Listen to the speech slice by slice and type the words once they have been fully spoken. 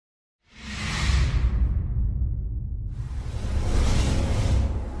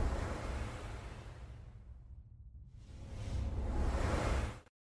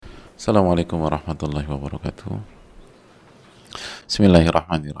Assalamualaikum warahmatullahi wabarakatuh.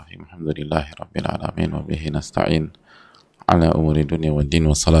 Bismillahirrahmanirrahim. Alhamdulillahirabbil alamin wa bihi nasta'in ala umuri dunya waddin,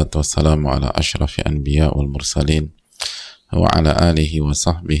 wassalatu wassalamu ala asyrafil anbiya wal mursalin wa ala alihi wa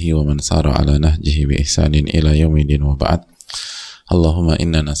sahbihi wa man sara ala nahjihi bi ihsanin ila yaumidin wa ba'd. Allahumma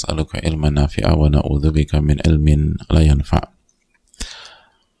inna nas'aluka ilman nafi'a wa na'udzubika min ilmin la yanfa'.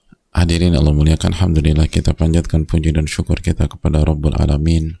 Hadirin Allah muliakan, alhamdulillah kita panjatkan puji dan syukur kita kepada Rabbul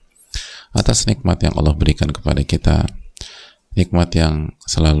Alamin atas nikmat yang Allah berikan kepada kita, nikmat yang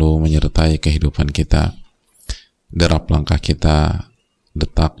selalu menyertai kehidupan kita, derap langkah kita,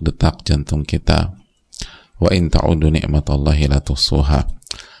 detak-detak jantung kita. Wa in ta'udu ni'matallahi la tuhsuha.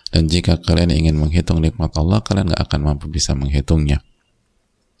 Dan jika kalian ingin menghitung nikmat Allah, kalian gak akan mampu bisa menghitungnya.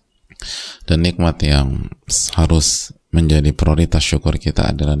 Dan nikmat yang harus menjadi prioritas syukur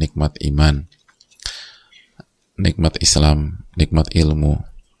kita adalah nikmat iman, nikmat Islam, nikmat ilmu,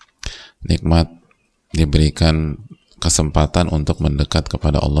 nikmat diberikan kesempatan untuk mendekat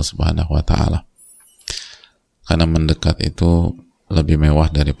kepada Allah Subhanahu wa ta'ala. Karena mendekat itu lebih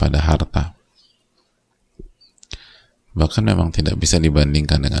mewah daripada harta. Bahkan memang tidak bisa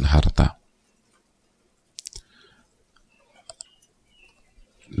dibandingkan dengan harta.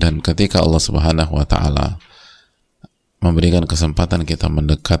 Dan ketika Allah Subhanahu wa ta'ala memberikan kesempatan kita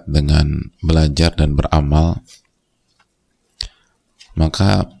mendekat dengan belajar dan beramal,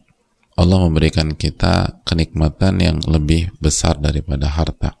 maka Allah memberikan kita kenikmatan yang lebih besar daripada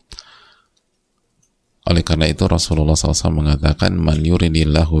harta. Oleh karena itu Rasulullah SAW mengatakan, man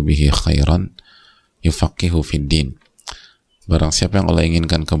yuridillahu bihi khairan yufaqihu fiddin. Barang siapa yang Allah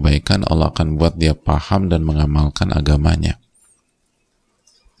inginkan kebaikan, Allah akan buat dia paham dan mengamalkan agamanya.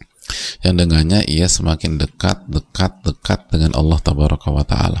 Yang dengannya ia semakin dekat dengan Allah Tabaraka wa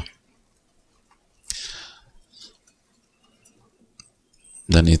Ta'ala.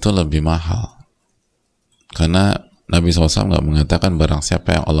 Dan itu lebih mahal, karena Nabi SAW nggak mengatakan barang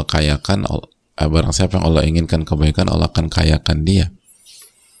siapa yang Allah kayakan, barang siapa yang Allah inginkan kebaikan, Allah akan kayakan dia.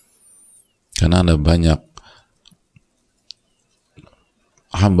 Karena ada banyak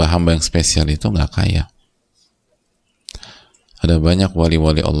hamba-hamba yang spesial itu nggak kaya. Ada banyak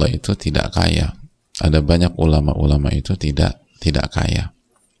wali-wali Allah itu tidak kaya. Ada banyak ulama-ulama itu tidak kaya.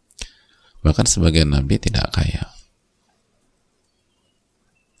 Bahkan sebagian nabi tidak kaya.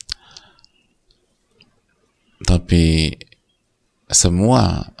 Tapi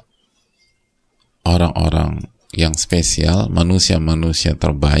semua orang-orang yang spesial, manusia-manusia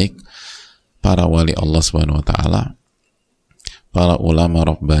terbaik, para wali Allah Subhanahu wa ta'ala, para ulama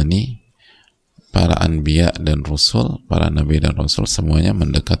Rabbani, para anbiya dan rasul, para nabi dan rasul, semuanya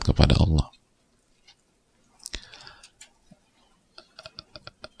mendekat kepada Allah.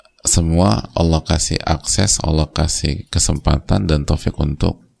 Semua Allah kasih akses, Allah kasih kesempatan dan taufik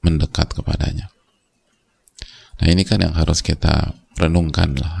untuk mendekat kepadanya. Nah, ini kan yang harus kita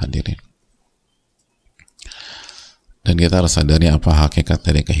renungkan lah, hadirin. Dan kita harus sadari apa hakikat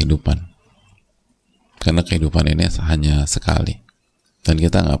dari kehidupan. Karena kehidupan ini hanya sekali. Dan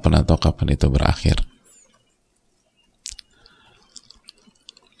kita nggak pernah tahu kapan itu berakhir.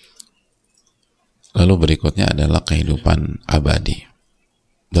 Lalu berikutnya adalah kehidupan abadi.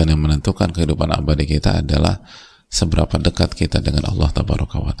 Dan yang menentukan kehidupan abadi kita adalah seberapa dekat kita dengan Allah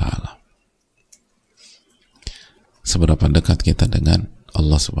Tabaraka wa Ta'ala. Seberapa dekat kita dengan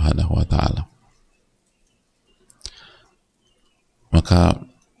Allah Subhanahu wa ta'ala. Maka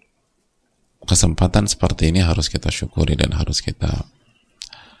kesempatan seperti ini harus kita syukuri dan harus kita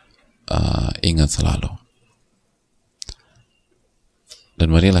ingat selalu. Dan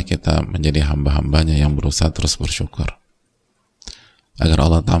marilah kita menjadi hamba-hambanya yang berusaha terus bersyukur agar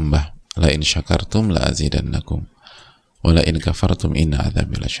Allah tambah. La in syakartum la azidannakum wa la in kafartum inna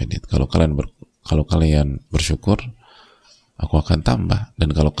adzabi lasyadid. Kalau kalian bersyukur, aku akan tambah,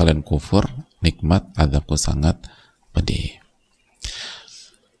 dan kalau kalian kufur, nikmat azabku sangat pedih.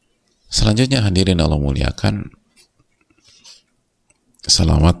 Selanjutnya, hadirin Allah muliakan,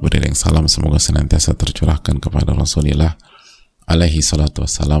 salawat beriring salam semoga senantiasa tercurahkan kepada Rasulullah alaihi salatu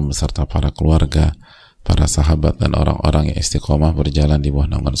wassalam beserta para keluarga, para sahabat dan orang-orang yang istiqomah berjalan di bawah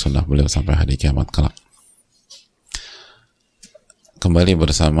naungan sunnah beliau sampai hari kiamat kelak. Kembali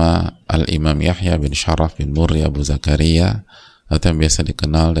bersama Al-Imam Yahya bin Sharaf bin Murri Abu Zakaria, atau yang biasa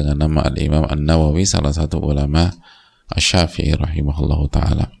dikenal dengan nama Al-Imam An-Nawawi, salah satu ulama Asy-Syafi'i rahimahullahu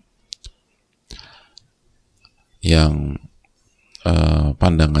ta'ala, yang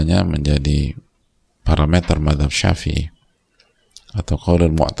pandangannya menjadi parameter mazhab Syafi'i atau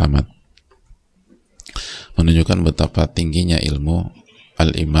qaulul mu'tamad, menunjukkan betapa tingginya ilmu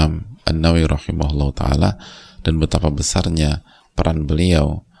Al-Imam An-Nawawi rahimahullahu ta'ala dan betapa besarnya peran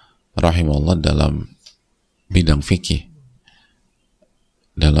beliau rahimahullah dalam bidang fikih,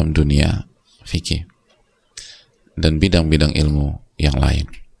 dalam dunia fikih dan bidang-bidang ilmu yang lain.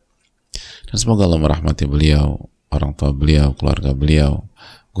 Dan semoga Allah merahmati beliau, orang tua beliau, keluarga beliau,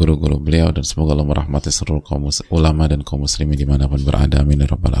 guru-guru beliau, dan semoga Allah merahmati seluruh kaum ulama dan kaum muslimin dimanapun berada, amin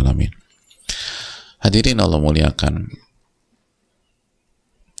ya rabbal alamin. Hadirin Allah muliakan,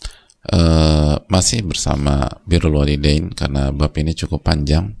 masih bersama birrul walidain karena bab ini cukup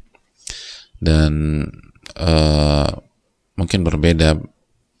panjang dan mungkin berbeda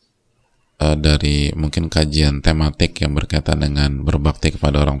dari mungkin kajian tematik yang berkaitan dengan berbakti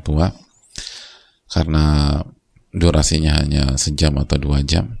kepada orang tua, karena durasinya hanya sejam atau 2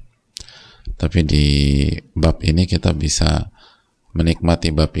 jam. Tapi di bab ini kita bisa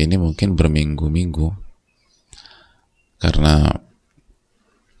menikmati bab ini mungkin berminggu-minggu, karena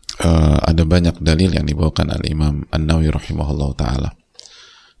ada banyak dalil yang dibawakan Al-Imam An-Nawawi rahimahullah ta'ala.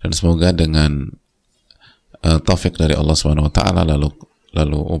 Dan semoga dengan taufik dari Allah Subhanahu wa ta'ala,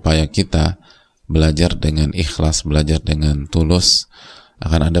 lalu upaya kita belajar dengan ikhlas, belajar dengan tulus,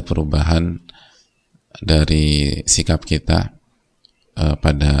 akan ada perubahan dari sikap kita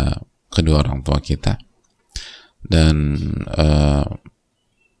pada kedua orang tua kita, dan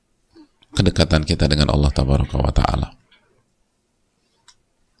kedekatan kita dengan Allah Tabaraka wa Ta'ala.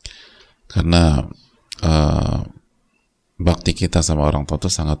 Karena bakti kita sama orang tua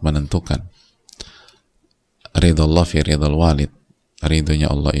itu sangat menentukan. Ridha Allah fi ridhal walid, ridhonya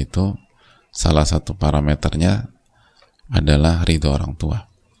Allah itu salah satu parameternya adalah ridho orang tua.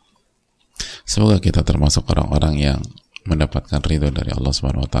 Semoga kita termasuk orang-orang yang mendapatkan ridho dari Allah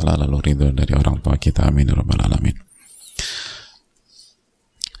Subhanahu wa ta'ala, lalu ridho dari orang tua kita, amin ya rabbal alamin.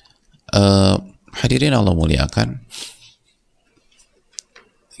 Hadirin Allah muliakan,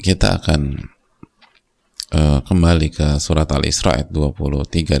 kita akan kembali ke surat Al-Isra ayat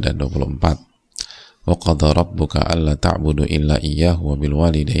 23 dan 24. Wa qadha rabbuka alla ta'budu illa iyyahu wa bil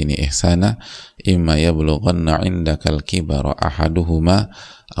walidaini ihsana imma yablughanna 'indakal kibara ahaduhuma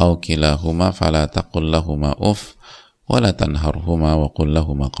aw kilahuma fala taqul lahumā uff wa la tanharhumā wa qul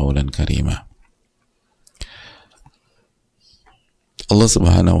lahumā qawlan karīmā. Allah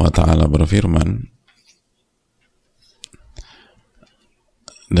Subhanahu wa ta'ala berfirman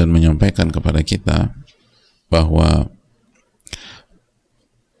dan menyampaikan kepada kita bahwa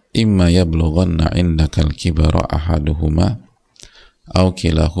imma yablughanna 'indakal kibara ahaduhuma aw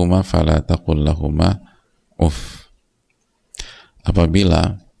kilahuma fala taqul lahumā uff.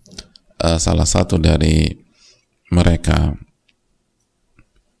 Apabila salah satu dari mereka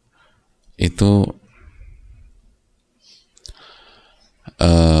itu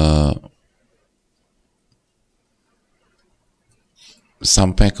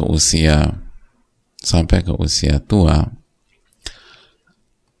sampai ke usia tua,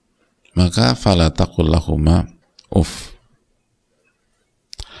 maka fala taqul lahumā uff.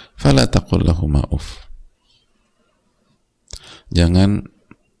 Fala taqul lahumā uff. Jangan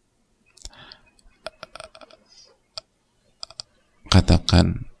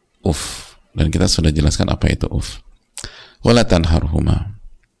katakan uff, dan kita sudah jelaskan apa itu uff. Wala tanharhumā,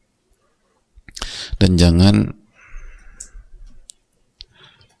 dan jangan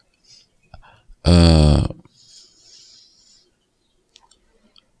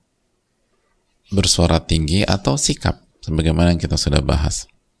bersuara tinggi atau sikap sebagaimana yang kita sudah bahas,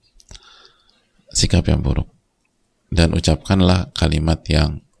 sikap yang buruk, dan ucapkanlah kalimat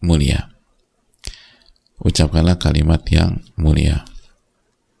yang mulia. Ucapkanlah kalimat yang mulia.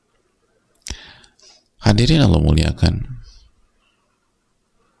 Hadirin Allah muliakan,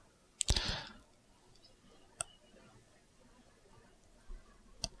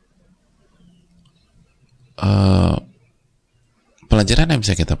 pelajaran yang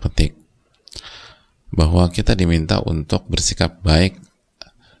bisa kita petik bahwa kita diminta untuk bersikap baik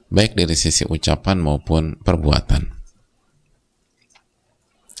dari sisi ucapan maupun perbuatan.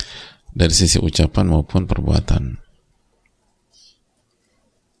 Dari sisi ucapan maupun perbuatan.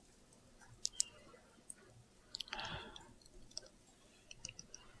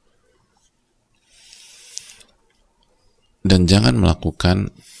 Dan jangan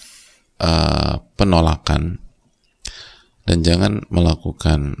melakukan penolakan, dan jangan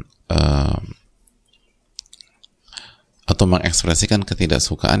melakukan atau mengekspresikan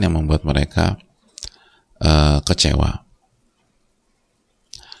ketidaksukaan yang membuat mereka kecewa,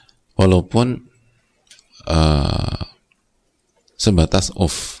 walaupun sebatas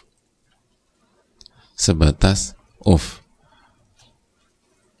uff.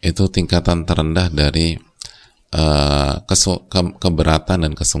 Itu tingkatan terendah dari keberatan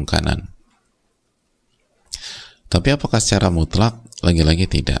dan kesungkanan. Tapi apakah secara mutlak? Lagi-lagi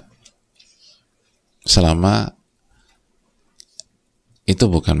tidak. selama itu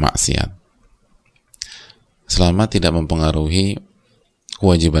bukan maksiat, selama tidak mempengaruhi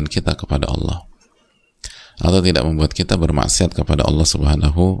kewajiban kita kepada Allah atau tidak membuat kita bermaksiat kepada Allah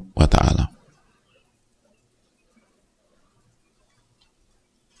Subhanahu wa ta'ala.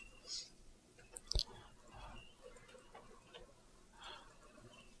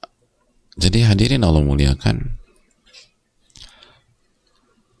 Jadi hadirin Allah muliakan,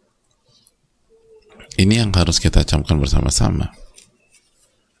 ini yang harus kita camkan bersama-sama,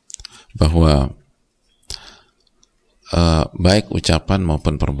 bahwa baik ucapan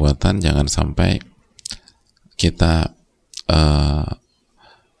maupun perbuatan jangan sampai kita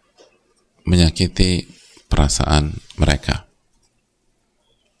menyakiti perasaan mereka.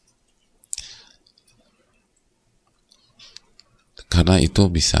 Karena itu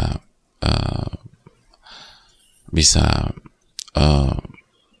bisa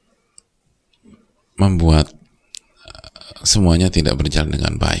membuat semuanya tidak berjalan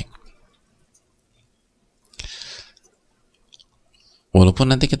dengan baik. Walaupun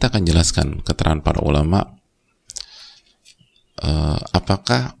nanti kita akan jelaskan keterangan para ulama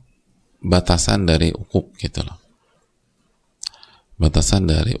apakah batasan dari ukuk gitu loh, batasan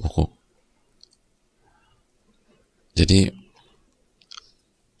dari ukuk. Jadi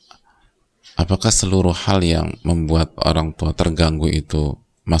apakah seluruh hal yang membuat orang tua terganggu itu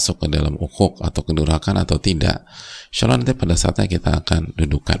masuk ke dalam ukuk atau kedurhakaan atau tidak? Insyaallah nanti pada saatnya kita akan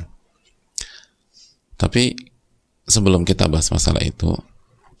dudukan. Tapi sebelum kita bahas masalah itu,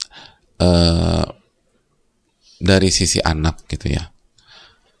 dari sisi anak gitu ya,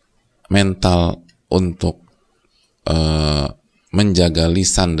 mental untuk menjaga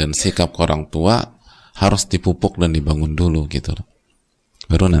lisan dan sikap ke orang tua harus dipupuk dan dibangun dulu gitu loh.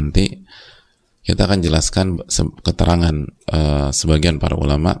 Baru nanti kita akan jelaskan keterangan sebagian para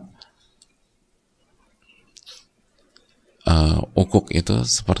ulama ukuk itu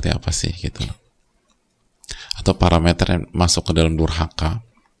seperti apa sih gitu, atau parameter yang masuk ke dalam durhaka.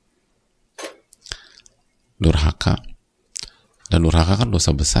 Dan durhaka kan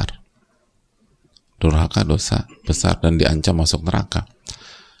dosa besar, durhaka dosa besar dan diancam masuk neraka,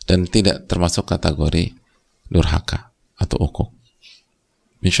 dan tidak termasuk kategori durhaka atau ukuk.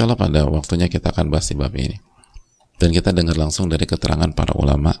 Insya Allah pada waktunya kita akan bahas di bab ini, dan kita dengar langsung dari keterangan para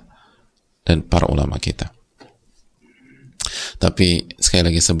ulama dan para ulama kita. Tapi sekali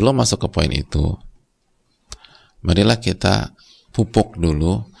lagi sebelum masuk ke poin itu, marilah kita pupuk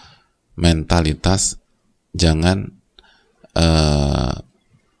dulu mentalitas jangan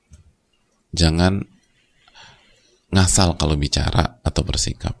ngasal kalau bicara atau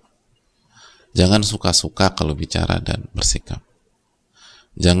bersikap, jangan suka-suka kalau bicara dan bersikap.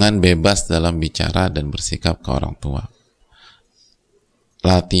 Jangan bebas dalam bicara dan bersikap ke orang tua.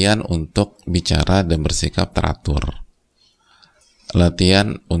 Latihan untuk bicara dan bersikap teratur.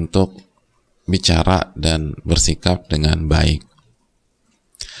 Latihan untuk bicara dan bersikap dengan baik.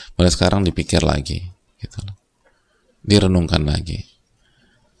 Mulai sekarang dipikir lagi, gitu. Direnungkan lagi.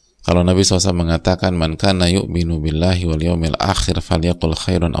 Kalau Nabi SAW mengatakan, man kana yu'minu billahi wal yawmil akhir falyaqul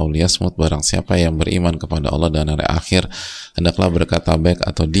khairan aw liyasmut, barang siapa yang beriman kepada Allah dan hari akhir, hendaklah berkata baik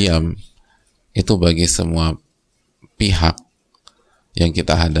atau diam. Itu bagi semua pihak yang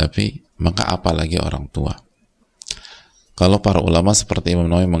kita hadapi, maka apalagi orang tua. Kalau para ulama seperti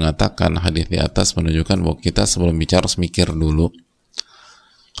Imam Nawawi mengatakan, hadis di atas menunjukkan bahwa kita sebelum bicara harus mikir dulu.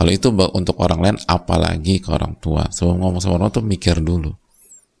 Kalau itu untuk orang lain, apalagi ke orang tua. Sebelum ngomong sama orang tua, mikir dulu.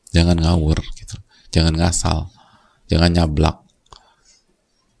 Jangan ngawur gitu, jangan ngasal, jangan nyablak,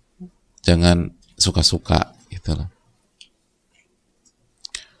 jangan suka-suka gitu loh.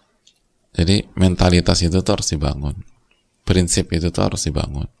 Jadi mentalitas itu tuh harus dibangun, prinsip itu tuh harus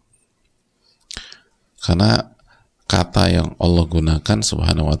dibangun. Karena kata yang Allah gunakan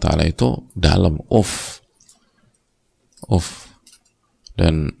Subhanahu wa ta'ala itu dalam,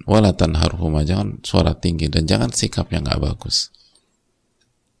 dan wala tanharhuma, jangan suara tinggi dan jangan sikap yang gak bagus.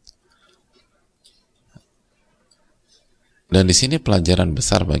 Dan di sini pelajaran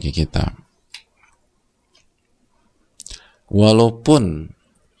besar bagi kita. Walaupun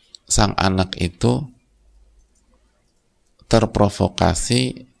sang anak itu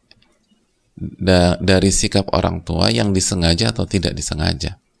terprovokasi dari sikap orang tua yang disengaja atau tidak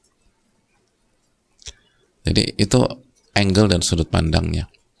disengaja. Jadi itu angle dan sudut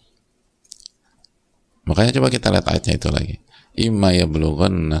pandangnya. Makanya coba kita lihat ayatnya itu lagi. Imma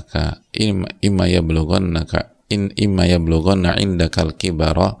yablughanna indakal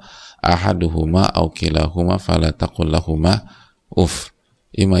kibara ahaduhuma aw kilahuma fala taqul lahuma uff.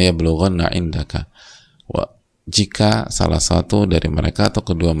 Imma yablughanna indaka. Jika salah satu dari mereka atau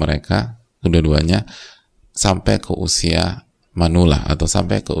kedua mereka kedua-duanya sampai ke usia manula atau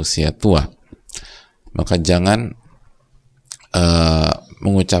sampai ke usia tua. Maka jangan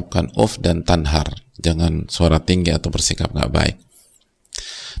mengucapkan uf dan tanhar, jangan suara tinggi atau bersikap nggak baik.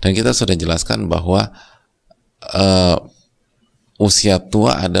 Dan kita sudah jelaskan bahwa usia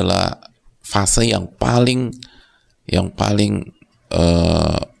tua adalah fase yang paling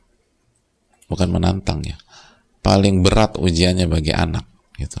bukan menantang ya, paling berat ujiannya bagi anak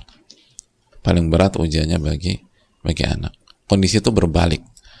gitu. Paling berat ujiannya bagi anak. Kondisi itu berbalik.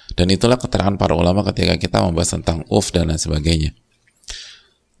 Dan itulah keterangan para ulama ketika kita membahas tentang uf dan lain sebagainya.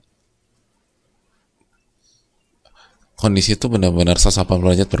 Kondisi itu benar-benar 180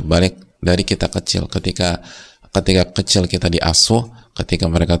 derajat berbalik dari kita kecil. Ketika kecil kita diasuh, ketika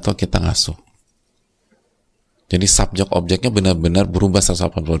mereka tua kita ngasuh. Jadi subjek objeknya benar-benar berubah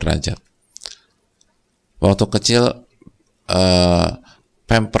 180 derajat. Waktu kecil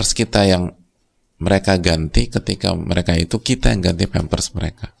pampers kita yang mereka ganti, ketika mereka itu kita yang ganti pampers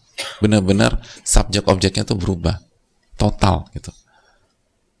mereka. Benar-benar subjek objeknya tuh berubah total gitu.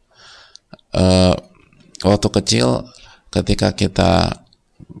 Waktu kecil ketika kita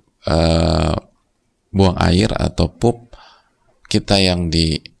buang air atau pup, kita yang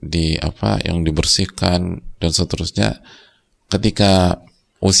yang dibersihkan dan seterusnya. Ketika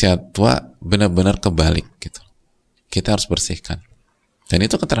usia tua benar-benar kebalik gitu. Kita harus bersihkan. Dan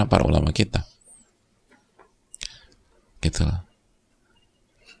itu keterangan para ulama kita. Gitu loh.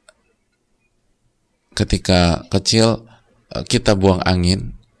 Ketika kecil kita buang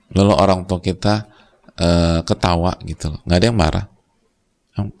angin, lalu orang tua kita ketawa gitu loh, nggak ada yang marah.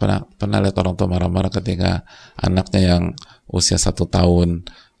 Yang pernah lihat orang tua marah-marah ketika anaknya yang usia 1 tahun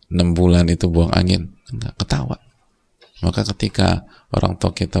 6 bulan itu buang angin? Enggak, ketawa. Maka ketika orang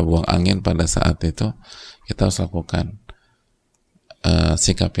tua kita buang angin pada saat itu, kita harus lakukan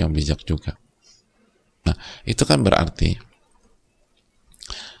sikap yang bijak juga. Nah, itu kan berarti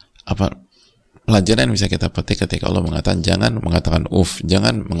apa? Pelajaran yang bisa kita petik ketika Allah mengatakan jangan mengatakan uf,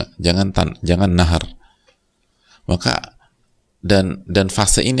 jangan nahar. Maka dan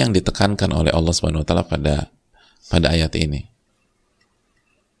fase ini yang ditekankan oleh Allah Subhanahu wa taala pada ayat ini.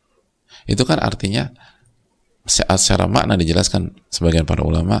 Itu kan artinya secara makna dijelaskan sebagian para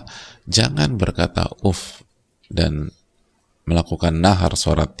ulama, jangan berkata uf dan melakukan nahar,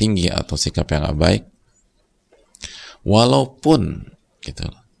 suara tinggi atau sikap yang gak baik, walaupun gitu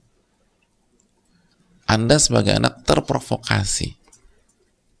Anda sebagai anak terprovokasi,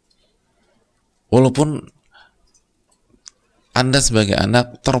 walaupun Anda sebagai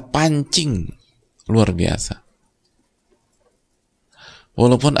anak terpancing luar biasa,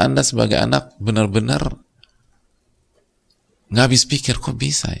 walaupun Anda sebagai anak benar-benar nggak habis pikir, kok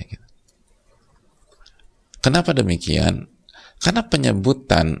bisa ya gitu. Kenapa demikian? Karena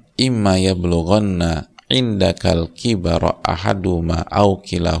penyebutan imma yablughanna indakal kibara ahaduma au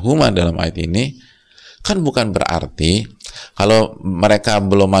kilahuma dalam ayat ini kan bukan berarti kalau mereka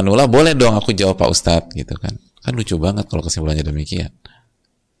belum manula boleh dong aku jawab Pak Ustadz gitu kan. Kan lucu banget kalau kesimpulannya demikian.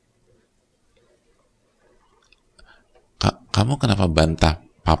 Kamu kenapa bantah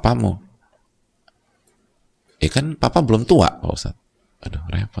papamu? Kan papa belum tua Pak Ustadz. Aduh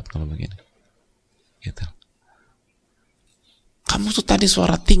repot kalau begini gitu. Kamu tuh tadi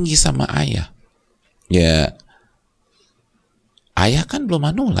suara tinggi sama ayah. Ya ayah kan belum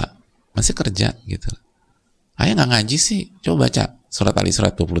manula, masih kerja gitu. Ayah nggak ngaji sih, coba baca surat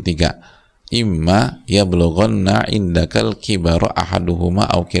Al-Isra 23. Imma yablughanna indakal kibaru ahaduhuma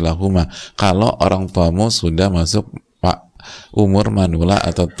au kilahuma. Kalau orang tuamu sudah masuk umur manula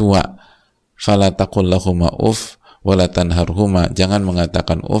atau tua, fala taqul lahuma uf wala tanharhuma. Jangan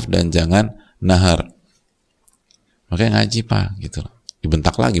mengatakan uf dan jangan nahar. Makanya ngaji Pak gitu.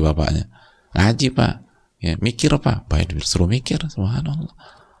 Dibentak lagi bapaknya. Ngaji Pak. Ya, mikir Pak. Baik disuruh mikir, subhanallah.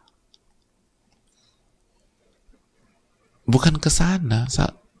 Bukan ke sana.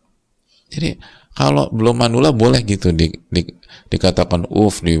 Jadi kalau belum manula boleh gitu dikatakan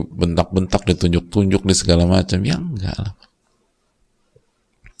dibentak-bentak, ditunjuk-tunjuk di segala macam. Ya enggak lah.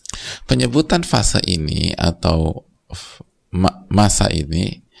 Penyebutan fase ini atau masa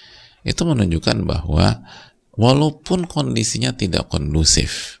ini itu menunjukkan bahwa walaupun kondisinya tidak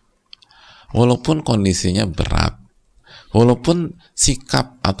kondusif, walaupun kondisinya berat, walaupun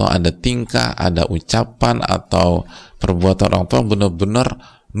sikap atau ada tingkah, ada ucapan atau perbuatan orang tua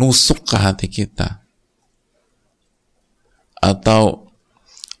benar-benar nusuk ke hati kita atau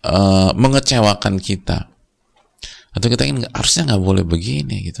mengecewakan kita, atau kita ingin harusnya nggak boleh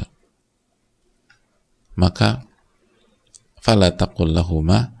begini gitu, maka fala taqul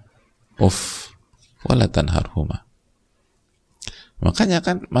lahuma uff wala tanharhuma. Makanya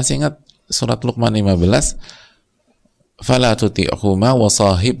kan masih ingat surat Luqman 15, fala tuti'huma wa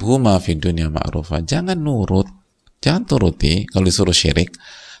sahibhuma fid dunya ma'rufa. Jangan turuti kalau disuruh syirik,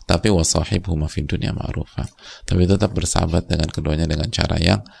 tapi wa sahibhuma fid dunya ma'rufa. Tapi tetap bersahabat dengan keduanya dengan cara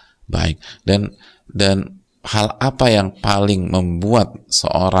yang baik. Dan hal apa yang paling membuat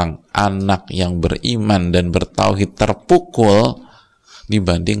seorang anak yang beriman dan bertauhid terpukul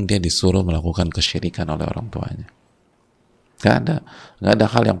dibanding dia disuruh melakukan kesyirikan oleh orang tuanya? Gak ada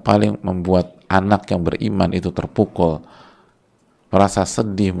hal yang paling membuat anak yang beriman itu terpukul, merasa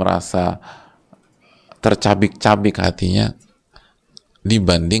sedih, merasa tercabik-cabik hatinya,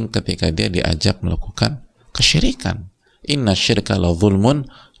 dibanding ketika dia diajak melakukan kesyirikan. Inna syirka la zulmun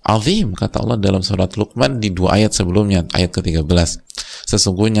azim, kata Allah dalam surat Luqman di 2 ayat sebelumnya, ayat ke-13.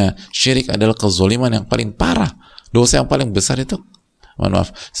 Sesungguhnya syirik adalah kezaliman yang paling parah. Dosa yang paling besar itu,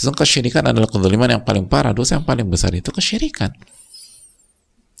 sesungguhnya kesyirikan adalah kezaliman yang paling parah. Dosa yang paling besar itu kesyirikan.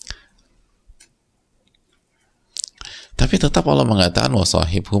 Tapi tetap Allah mengatakan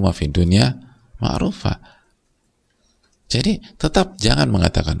wasahibhuma fid dunya ma'rufa. Jadi tetap jangan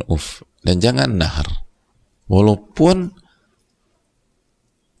mengatakan dan jangan nahar. Walaupun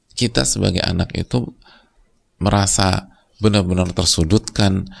kita sebagai anak itu merasa benar-benar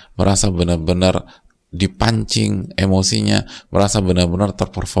tersudutkan, merasa benar-benar dipancing emosinya, merasa benar-benar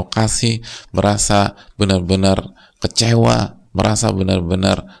terprovokasi, merasa benar-benar kecewa, merasa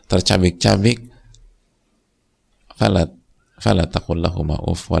benar-benar tercabik-cabik, fala taqul lahuma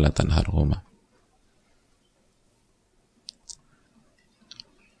wala tanharhuma.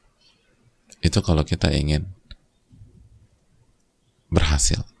 Itu kalau kita ingin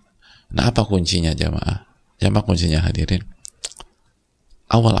berhasil. Nah, apa kuncinya jamaah? Jamaah kuncinya hadirin,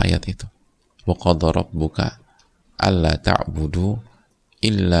 awal ayat itu, wa qadha rabbuka alla ta'budu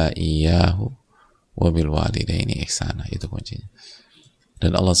illa iyyahu wa bil walidaini ihsana. Itu kuncinya.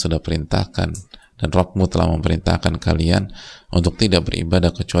 Dan Allah sudah perintahkan, dan Rabbmu telah memerintahkan kalian untuk tidak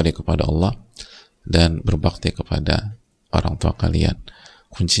beribadah kecuali kepada Allah dan berbakti kepada orang tua kalian.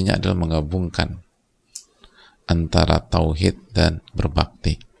 Kuncinya adalah menggabungkan antara tauhid dan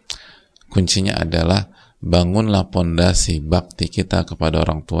berbakti. Kuncinya adalah bangunlah pondasi bakti kita kepada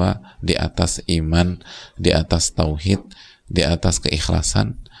orang tua di atas iman, di atas tauhid, di atas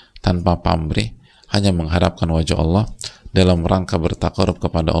keikhlasan, tanpa pamrih, hanya mengharapkan wajah Allah dalam rangka bertakarub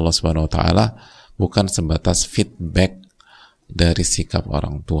kepada Allah Subhanahu wa taala, bukan sebatas feedback dari sikap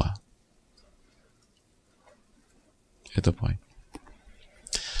orang tua. Itu poin.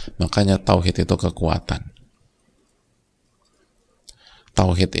 Makanya tauhid itu kekuatan.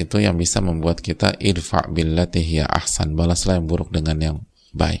 Tauhid itu yang bisa membuat kita idfa' billati hiya ahsan, balaslah yang buruk dengan yang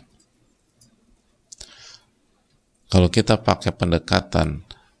baik. Kalau kita pakai pendekatan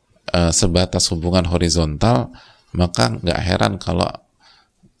sebatas hubungan horizontal, maka nggak heran kalau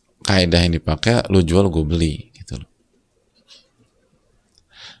kaidah yang dipakai lu jual gue beli gitu loh.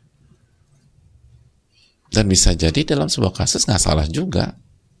 Dan bisa jadi dalam sebuah kasus nggak salah juga,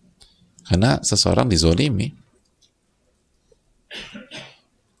 karena seseorang dizolimi.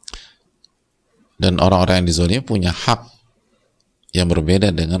 Dan orang-orang yang dizolimi punya hak yang berbeda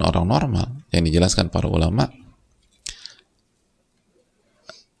dengan orang normal yang dijelaskan para ulama.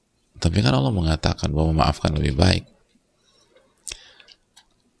 Tapi kan Allah mengatakan bahwa memaafkan lebih baik.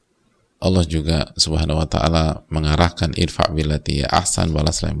 Allah juga Subhanahu wa ta'ala mengarahkan idfa' billati ahsan,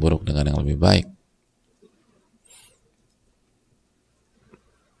 balaslah yang buruk dengan yang lebih baik.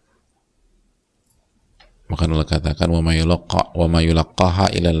 Maka Allah katakan wa ma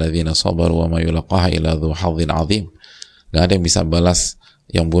yulaqqaha illa alladhina sabaru wa ma yulaqqaha illa dzu hadzin azim. Gak ada yang bisa balas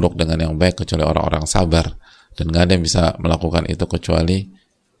yang buruk dengan yang baik kecuali orang-orang sabar, dan gak ada yang bisa melakukan itu kecuali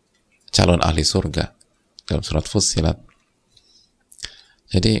calon ahli surga, dalam surat Fussilat.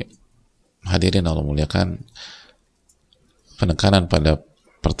 Jadi hadirin Allah muliakan, penekanan pada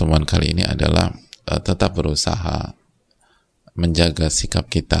pertemuan kali ini adalah tetap berusaha menjaga sikap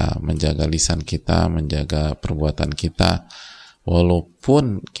kita, menjaga lisan kita, menjaga perbuatan kita,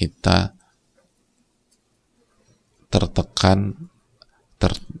 walaupun kita tertekan,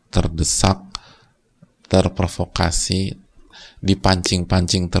 terdesak, terprovokasi,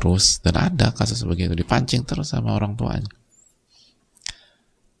 dipancing-pancing terus. Dan ada kasus begitu, dipancing terus sama orang tuanya.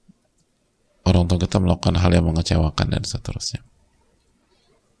 Orang tua kita melakukan hal yang mengecewakan dan seterusnya.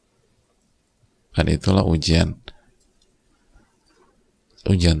 Dan itulah ujian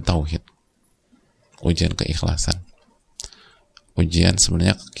tauhid, ujian keikhlasan, ujian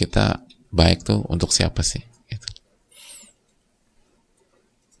sebenarnya kita baik tuh untuk siapa sih gitu.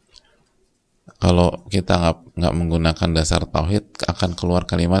 Kalau kita nggak menggunakan dasar tauhid, akan keluar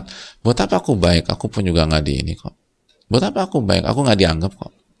kalimat, buat apa aku baik, aku pun juga nggak di ini kok, buat apa aku baik, aku nggak dianggap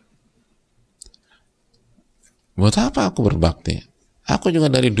kok. Buat apa aku berbakti? Aku juga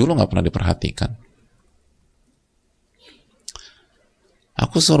dari dulu nggak pernah diperhatikan.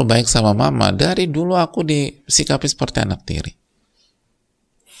 Aku suruh baik sama mama, dari dulu aku disikapi seperti anak tiri.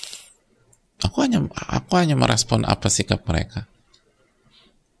 Aku hanya merespon apa sikap mereka.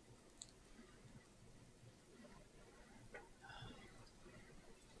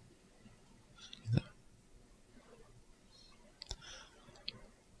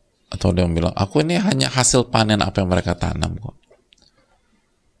 Atau dia bilang, aku ini hanya hasil panen apa yang mereka tanam kok.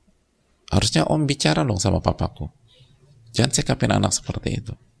 Harusnya om bicara dong sama papaku. Jangan sikapin anak seperti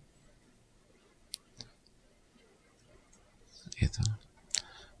itu. Gitu.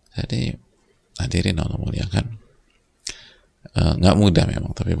 Jadi hadirin Allah muliakan, nggak mudah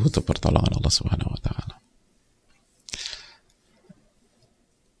memang, tapi butuh pertolongan Allah Subhanahu wa Ta'ala.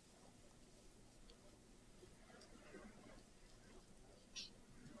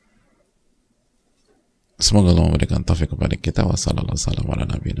 Semoga Allah memberikan taufik kepada kita. Wassalamualaikum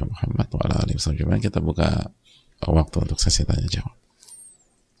warahmatullahi wabarakatuh. Kita buka waktu untuk sesi tanya jawab.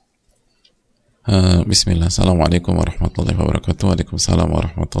 Bismillah. Assalamualaikum warahmatullahi wabarakatuh. Waalaikumsalam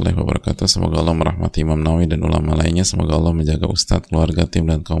warahmatullahi wabarakatuh. Semoga Allah merahmati Imam Nawawi dan ulama lainnya. Semoga Allah menjaga Ustadz, keluarga, tim,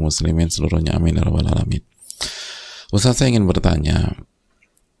 dan kaum muslimin seluruhnya. Amin ya rabbal alamin. Ustadz, saya ingin bertanya.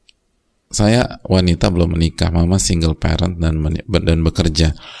 Saya wanita belum menikah, mama single parent dan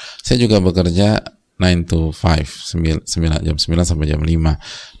bekerja. Saya juga bekerja 9 to 5, jam 9 sampai jam 5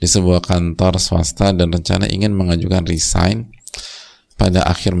 di sebuah kantor swasta, dan rencana ingin mengajukan resign pada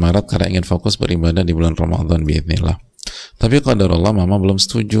akhir Maret karena ingin fokus beribadah di bulan Ramadan biidznillah. Tapi qadarullah mama belum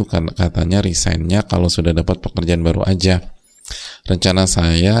setuju, katanya resignnya kalau sudah dapat pekerjaan baru aja. Rencana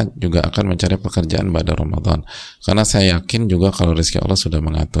saya juga akan mencari pekerjaan pada Ramadan karena saya yakin juga kalau rezeki Allah sudah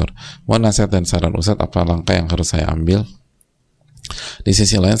mengatur. Mohon nasihat dan saran Ustadz, apa langkah yang harus saya ambil? Di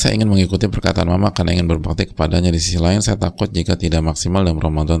sisi lain saya ingin mengikuti perkataan mama karena ingin berbakti kepadanya. Di sisi lain saya takut jika tidak maksimal dalam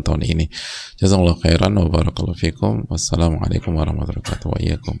Ramadan tahun ini. Jazakallahu khairan wa barakallahu fikum. Wassalamualaikum warahmatullahi wabarakatuh. Wa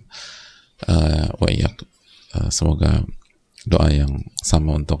iyyakum wa iyyak. Semoga doa yang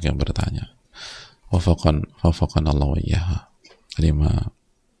sama untuk yang bertanya. Wafaqan Allah wa iyyaha lima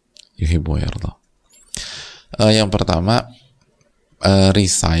yuhibbu wa yarda. Yang pertama,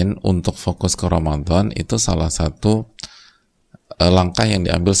 resign untuk fokus ke Ramadan itu salah satu langkah yang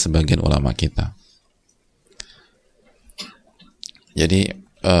diambil sebagian ulama kita. Jadi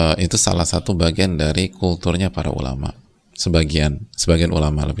itu salah satu bagian dari kulturnya para ulama. Sebagian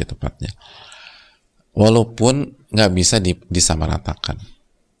ulama lebih tepatnya. Walaupun nggak bisa disamaratakan.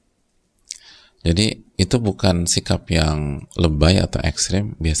 Jadi itu bukan sikap yang lebay atau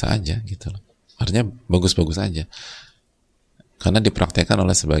ekstrim, biasa aja gitu loh. Artinya bagus-bagus aja. Karena dipraktekkan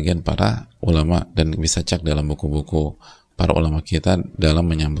oleh sebagian para ulama dan bisa cek dalam buku-buku para ulama kita dalam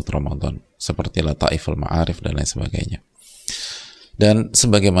menyambut Ramadan seperti Lataiful Ma'arif dan lain sebagainya. Dan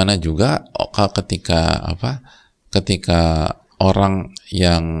sebagaimana juga ketika orang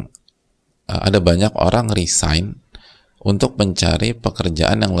yang ada banyak orang resign untuk mencari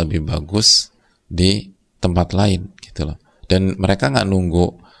pekerjaan yang lebih bagus di tempat lain gitu loh. Dan mereka nggak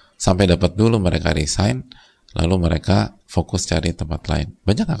nunggu sampai dapat dulu, mereka resign lalu mereka fokus cari tempat lain.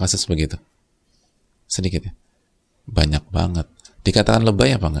 Banyak nggak kasus begitu? Sedikit ya? Banyak banget. Dikatakan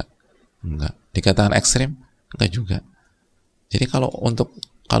lebay apa enggak? Enggak. Dikatakan ekstrim? Enggak juga. Jadi kalau untuk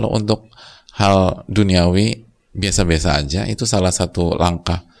hal duniawi biasa-biasa aja, itu salah satu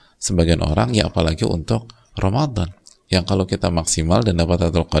langkah sebagian orang, ya apalagi untuk Ramadan yang kalau kita maksimal dan dapat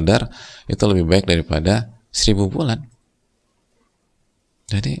Lailatul Qadar itu lebih baik daripada 1000 bulan.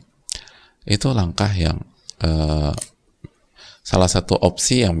 Jadi itu langkah yang salah satu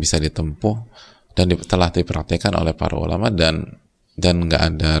opsi yang bisa ditempuh dan telah dipraktikkan oleh para ulama, dan nggak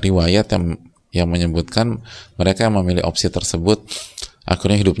ada riwayat yang menyebutkan mereka yang memilih opsi tersebut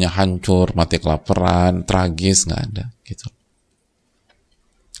akhirnya hidupnya hancur, mati kelaparan, tragis, nggak ada gitu.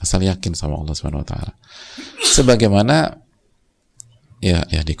 Asal yakin sama Allah Subhanahu wa Ta'ala. Sebagaimana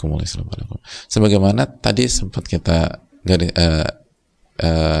sebagaimana tadi sempat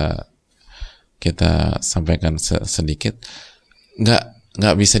kita sampaikan sedikit,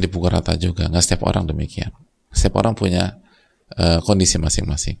 nggak bisa dipukul rata juga. Nggak setiap orang demikian. Setiap orang punya kondisi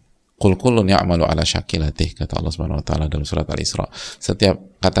masing-masing. Qul kullun ya'malu ala syakilatih, kata Allah Subhanahu wa Ta'ala dalam surat Al-Isra. Setiap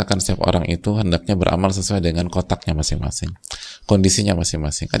orang itu hendaknya beramal sesuai dengan kotaknya masing-masing, kondisinya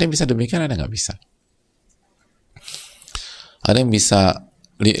masing-masing. Ada yang bisa demikian, ada yang nggak bisa. Ada yang bisa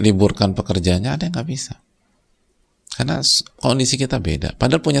liburkan pekerjaannya, ada yang nggak bisa. Karena kondisi kita beda,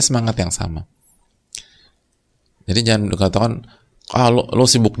 padahal punya semangat yang sama. Jadi jangan dikatakan, lo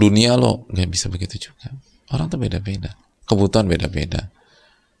sibuk dunia lo, nggak bisa begitu juga. Orang tuh beda-beda, kebutuhan beda-beda.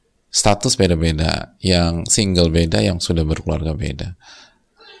 status beda-beda, yang single beda, yang sudah berkeluarga beda.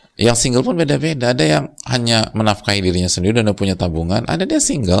 Yang single pun beda-beda. Ada yang hanya menafkahi dirinya sendiri dan punya tabungan, ada dia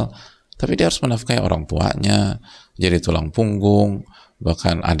single tapi dia harus menafkahi orang tuanya, jadi tulang punggung,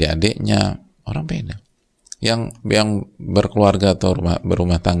 bahkan adik-adiknya. Orang beda. Yang berkeluarga atau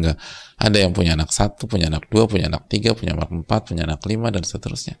berumah tangga, ada yang punya anak 1, punya anak 2, punya anak 3, punya anak 4, punya anak 5, dan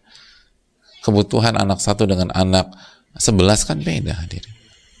seterusnya. Kebutuhan anak 1 dengan anak 11 kan beda, hadirin.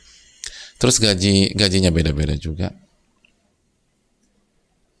 Terus gajinya beda-beda juga.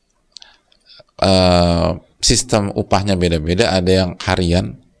 Sistem upahnya beda-beda, ada yang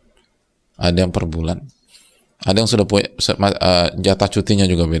harian, ada yang per bulan, ada yang sudah punya jatah cutinya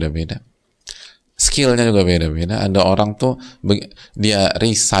juga beda-beda, skillnya juga beda-beda. Ada orang tuh dia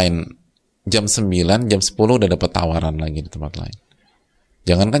resign jam 9, jam 10 udah dapat tawaran lagi di tempat lain.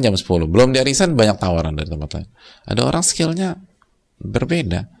 Jangankan jam 10, belum dia resign banyak tawaran dari tempat lain. Ada orang skillnya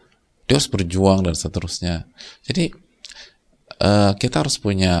berbeda, dia harus berjuang dan seterusnya. Jadi kita harus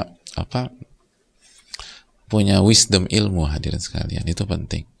punya punya wisdom ilmu, hadirin sekalian, itu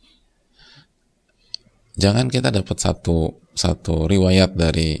penting. Jangan kita dapat satu riwayat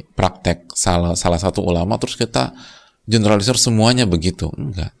dari praktek salah satu ulama terus kita generalisir semuanya begitu.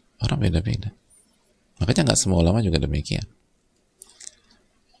 Enggak, orang beda-beda. Makanya nggak semua ulama juga demikian.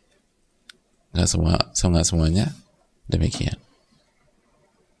 Nggak semuanya demikian.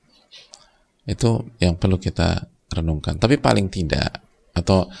 Itu yang perlu kita renungkan. Tapi paling tidak,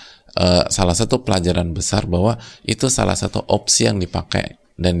 atau salah satu pelajaran besar, bahwa itu salah satu opsi yang dipakai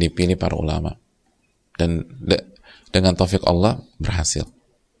dan dipilih para ulama. Dan dengan taufik Allah berhasil.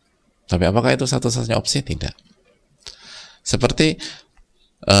 Tapi apakah itu satu-satunya opsi? Tidak. Seperti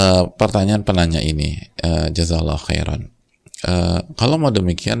pertanyaan penanya ini, jazakallahu khairan. Kalau mau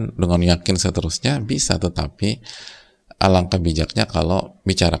demikian dengan yakin seterusnya bisa, tetapi alangkah bijaknya kalau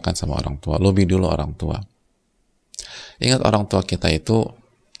bicarakan sama orang tua, lobby dulu orang tua. Ingat, orang tua kita itu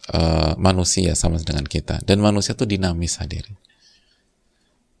manusia sama dengan kita, dan manusia itu dinamis, hadirin.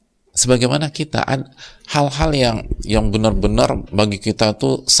 Sebagaimana kita, hal-hal yang benar-benar bagi kita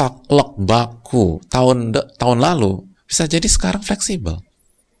tuh saklek baku tahun lalu bisa jadi sekarang fleksibel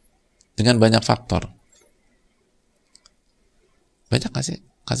dengan banyak faktor. Banyak nggak sih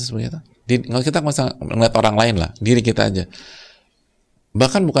kasus begitu? Kita nggak usah ngeliat orang lain lah, diri kita aja.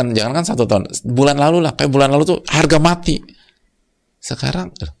 Bahkan jangankan 1 tahun, bulan lalu lah, kayak bulan lalu tuh harga mati.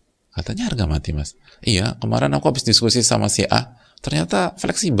 Sekarang katanya harga mati, mas. Iya, kemarin aku habis diskusi sama si A, ternyata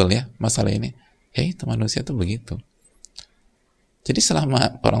fleksibel ya masalah ini. Ya itu, manusia tuh begitu. Jadi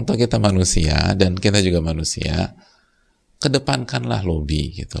selama orang tua kita manusia dan kita juga manusia, kedepankanlah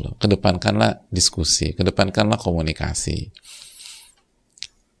lobby gitu loh, kedepankanlah diskusi, kedepankanlah komunikasi.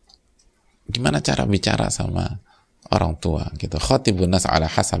 Gimana cara bicara sama orang tua gitu? Khatibun nas ala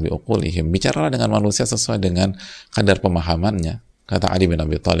hasabi uqulihim. Bicaralah dengan manusia sesuai dengan kadar pemahamannya. Kata Ali bin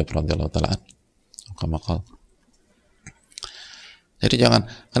Abi Thalib radhiyallahu ta'ala anhu. Jadi jangan,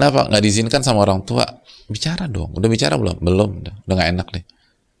 kenapa nggak diizinkan sama orang tua? Bicara dong. Udah bicara belum? Belum. Udah nggak enak deh.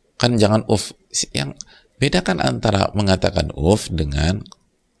 Kan jangan yang bedakan antara mengatakan dengan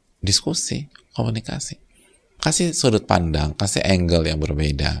diskusi, komunikasi. Kasih sudut pandang, kasih angle yang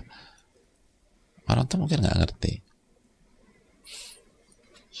berbeda. Orang tua mungkin nggak ngerti.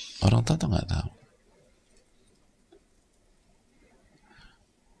 Orang tua tuh nggak tahu.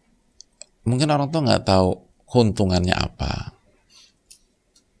 Mungkin orang tua nggak tahu keuntungannya apa.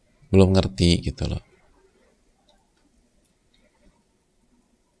 Belum ngerti gitu loh.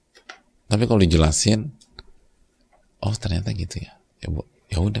 Tapi kalau dijelasin, oh ternyata gitu ya.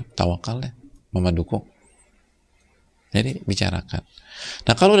 Ya udah, tawakal ya, mama dukung. Jadi bicarakan.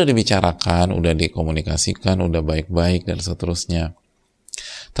 Nah kalau udah dibicarakan, udah dikomunikasikan, udah baik-baik dan seterusnya,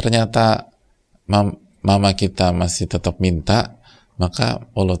 ternyata mama kita masih tetap minta, maka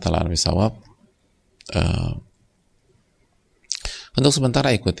Allah Ta'ala bisawab, untuk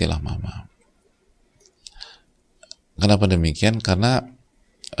sementara ikutilah mama. Kenapa demikian? Karena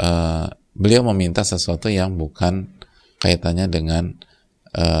beliau meminta sesuatu yang bukan kaitannya dengan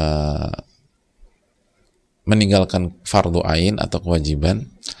meninggalkan fardu ain atau kewajiban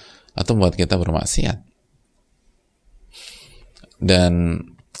atau membuat kita bermaksiat. Dan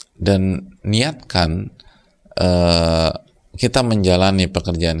niatkan kita menjalani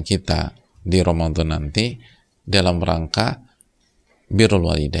pekerjaan kita di Ramadan nanti dalam rangka birrul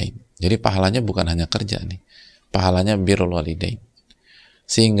walidain. Jadi pahalanya bukan hanya kerja nih, pahalanya birrul walidain.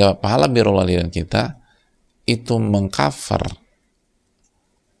 Sehingga pahala birrul walidain kita itu mengcover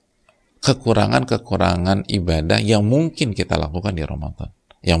kekurangan-kekurangan ibadah yang mungkin kita lakukan di Ramadan.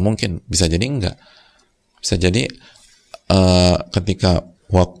 Yang mungkin, bisa jadi enggak. Bisa jadi ketika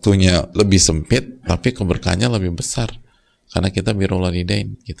waktunya lebih sempit tapi keberkahannya lebih besar karena kita birrul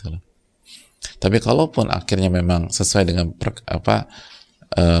walidain gitu loh. Tapi kalaupun akhirnya memang sesuai dengan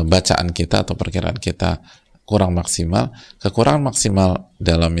bacaan kita atau perkiraan kita kurang maksimal, kekurangan maksimal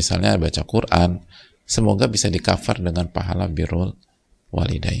dalam misalnya baca Quran, semoga bisa di-cover dengan pahala birrul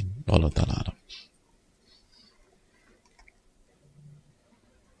walidain. Wallahu ta'ala a'lam.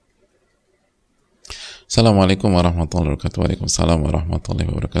 Assalamualaikum warahmatullahi wabarakatuh. Waalaikumsalam warahmatullahi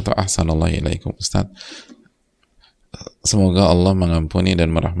wabarakatuh. Ahsanallahu ilaikum Ustadz. Semoga Allah mengampuni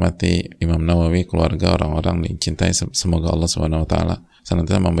dan merahmati Imam Nawawi, keluarga, orang-orang dicintai. Semoga Allah Subhanahu wa taala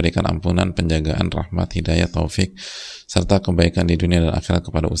senantiasa memberikan ampunan, penjagaan, rahmat, hidayah, taufik serta kebaikan di dunia dan akhirat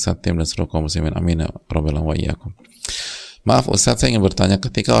kepada Ustadz, tim dan seluruh kaum muslimin. Amin ya rabbal alamin wa iyyakum. Maaf Ustadz, saya ingin bertanya,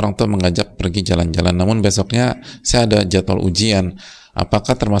 ketika orang tua mengajak pergi jalan-jalan namun besoknya saya ada jadwal ujian,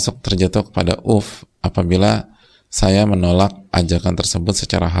 apakah termasuk terjatuh kepada apabila saya menolak ajakan tersebut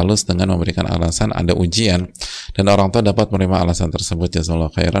secara halus dengan memberikan alasan ada ujian dan orang tua dapat menerima alasan tersebut? Jazakallahu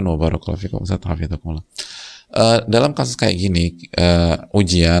khairan wa barakallahu fikum Ustaz, hafizakumullah. Dalam kasus kayak gini,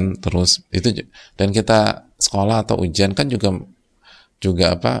 ujian terus itu, dan kita sekolah atau ujian kan juga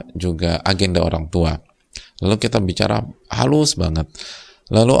agenda orang tua, lalu kita bicara halus banget,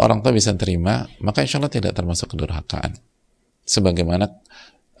 lalu orang tua bisa terima, maka insya Allah tidak termasuk kedurhakaan sebagaimana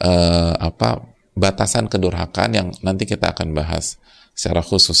batasan kedurhakaan yang nanti kita akan bahas secara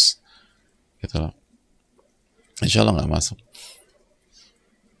khusus gitu loh. Insya Allah nggak masuk.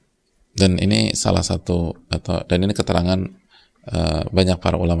 Dan ini salah satu dan ini keterangan banyak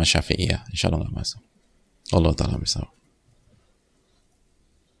para ulama Syafi'iyah. Insya Allah nggak masuk. Allah Ta'ala bisa.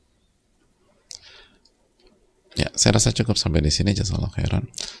 Ya, saya rasa cukup sampai di sini. Jazakallahu khairan.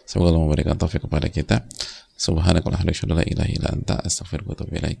 Semoga Allah memberikan taufik kepada kita. Subhanakallahumma la ilaha illa anta astaghfiruka wa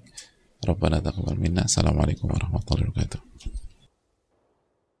atubu ilaik. Rabbana taqabbal minna. Assalamualaikum warahmatullahi wabarakatuh.